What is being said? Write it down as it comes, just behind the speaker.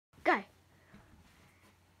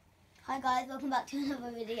Hi guys, welcome back to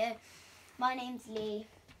another video. My name's Lee.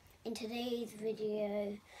 In today's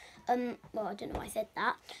video, well, I don't know why I said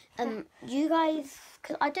that. You guys,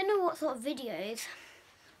 because I don't know what sort of videos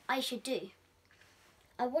I should do.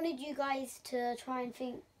 I wanted you guys to try and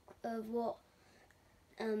think of what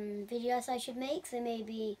videos I should make. So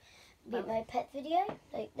maybe my pet video.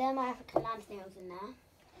 Like, there are my African land snails in there.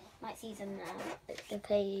 Might see them there. The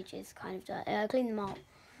cage is kind of dirty. I cleaned them out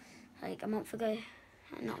like a month ago.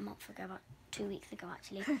 Not a month ago, about 2 weeks ago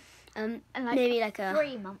actually. And maybe like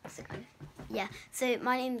 3 months ago. Yeah. So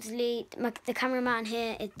my name's Lee. The cameraman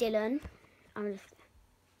here is Dylan. I'm just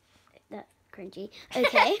that's cringy.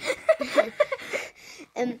 Okay.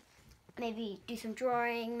 Maybe do some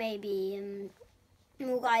drawing. Maybe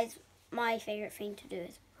well, guys, my favourite thing to do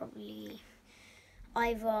is probably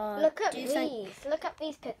either Look at these. Look at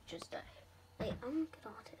these pictures, though. Like, I'm a good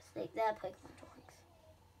artist. Like, they're Pokemon drawings.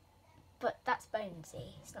 But that's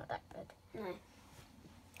Bonesy. It's not that good. No.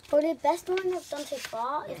 Probably the best one I've done so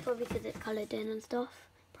far is probably because it's coloured in and stuff.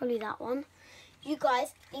 Probably that one. You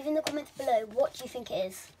guys, leave in the comments below what do you think it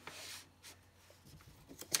is.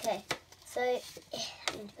 Okay, so I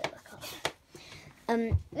need to put it back up.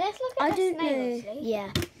 Let's look at the snails, Lee.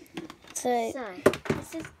 Yeah. So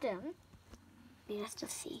this is them. Let's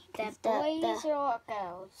just see. They're boys or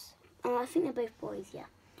girls? I think they're both boys. Yeah.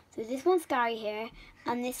 So this one's Gary here,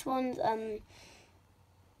 and this one's I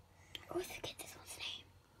always forget this one's name.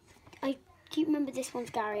 I keep remember this one's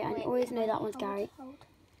Gary. I always know that one's Gary.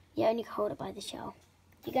 Yeah, only can hold it by the shell.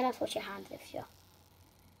 You're gonna have to wash your hands if you're.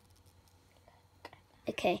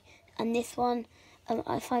 Okay, and this one,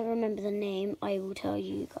 if I remember the name, I will tell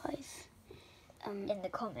you guys. In the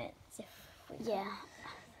comments. Yeah,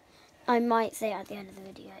 I might say it at the end of the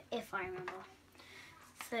video if I remember.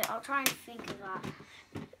 So I'll try and think of that.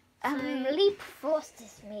 Lee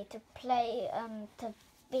forces me to play, to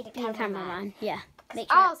be the cameraman. Yeah.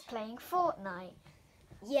 I was playing Fortnite.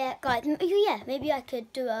 Yeah, guys. Yeah, maybe I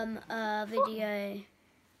could do a video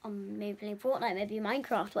on maybe playing Fortnite, maybe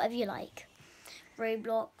Minecraft, whatever you like.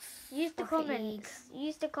 Roblox. Use the comments.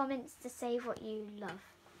 Use the comments to say what you love.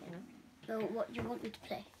 You know. Or what you want me to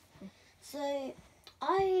play. So,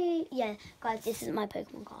 guys, this is my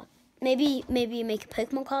Pokemon card. Maybe make a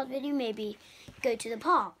Pokemon card video. Maybe go to the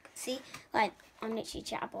park. See, like, I'm literally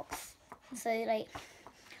Chatterbox. So, like,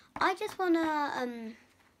 I just wanna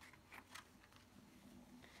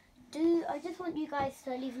I just want you guys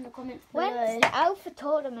to leave in the comments below. When the Alpha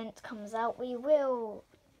Tournament comes out, we will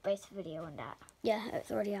base a video on that. Yeah,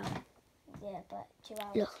 it's already out. Yeah, but 2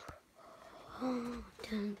 hours. Look. Dun,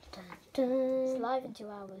 dun, dun. It's live in 2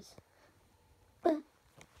 hours.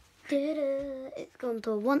 It's gone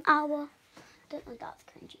to 1 hour. Don't know, that's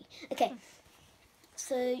cringy. Okay.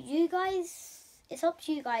 So you guys, it's up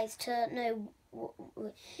to you guys to know.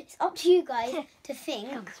 It's up to you guys to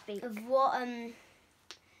think of what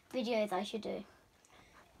videos I should do.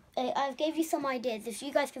 I've gave you some ideas. If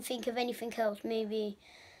you guys can think of anything else, maybe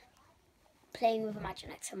playing with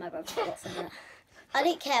Imaginext or my brother or something. I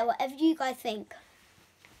don't care. Whatever you guys think.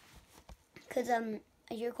 Because are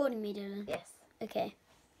you recording me, Dylan? Yes. Okay.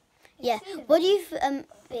 Yeah. What do you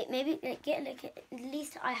maybe get at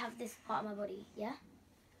least I have this part of my body. Yeah.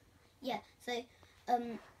 Yeah. So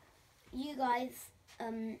you guys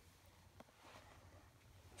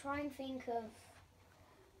try and think of.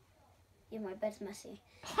 Yeah, my bed's messy.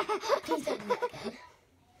 Please don't do that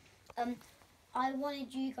again. I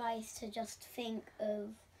wanted you guys to just think of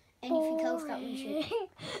anything else that we should.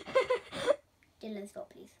 Dylan, stop,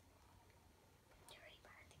 please.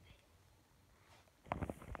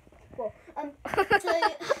 Well, so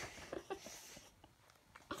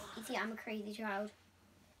you see, I'm a crazy child.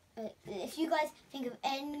 If you guys think of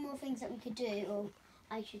any more things that we could do, or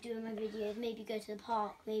I should do in my videos, maybe go to the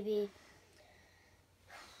park, maybe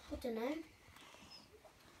I don't know.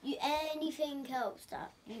 Anything else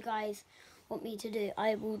that you guys want me to do,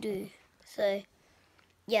 I will do. So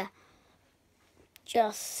yeah,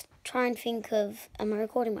 just try and think of. Am I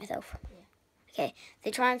recording myself? Yeah. Okay,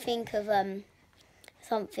 so try and think of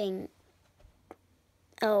something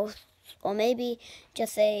else, or maybe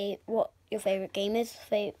just say what your favourite game is,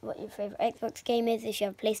 what your favourite Xbox game is, if you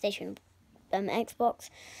have PlayStation, Xbox.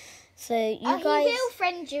 So you guys. He will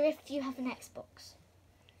friend you if you have an Xbox.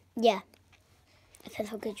 Yeah. It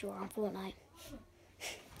depends how good you are on Fortnite.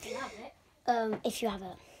 You have it. If you have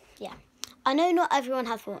it, yeah. I know not everyone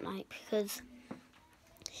has Fortnite because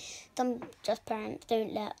some just parents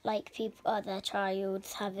don't let their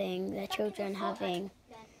children having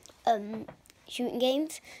shooting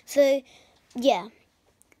games. So yeah,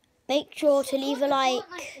 make sure to leave a like,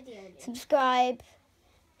 subscribe,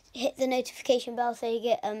 hit the notification bell so you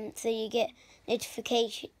get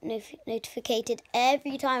notificated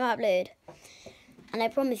every time I upload. And I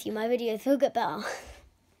promise you, my videos will get better.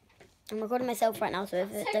 I'm recording myself right now, so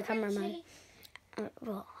if the cameraman.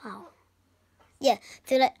 What? How? Yeah.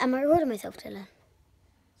 So like, am I recording myself, Dylan?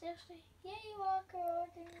 Seriously? Yeah, you are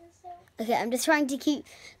recording yourself. Okay, I'm just trying to keep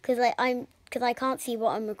because I can't see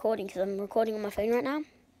what I'm recording because I'm recording on my phone right now.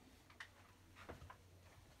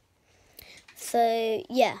 So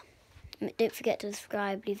yeah, don't forget to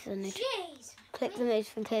subscribe, leave the notification, click the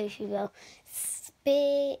notification bell,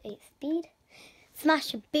 speed,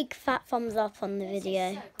 smash a big fat thumbs up on the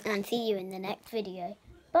video, and see you in the next video.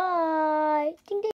 Bye. Ding, ding.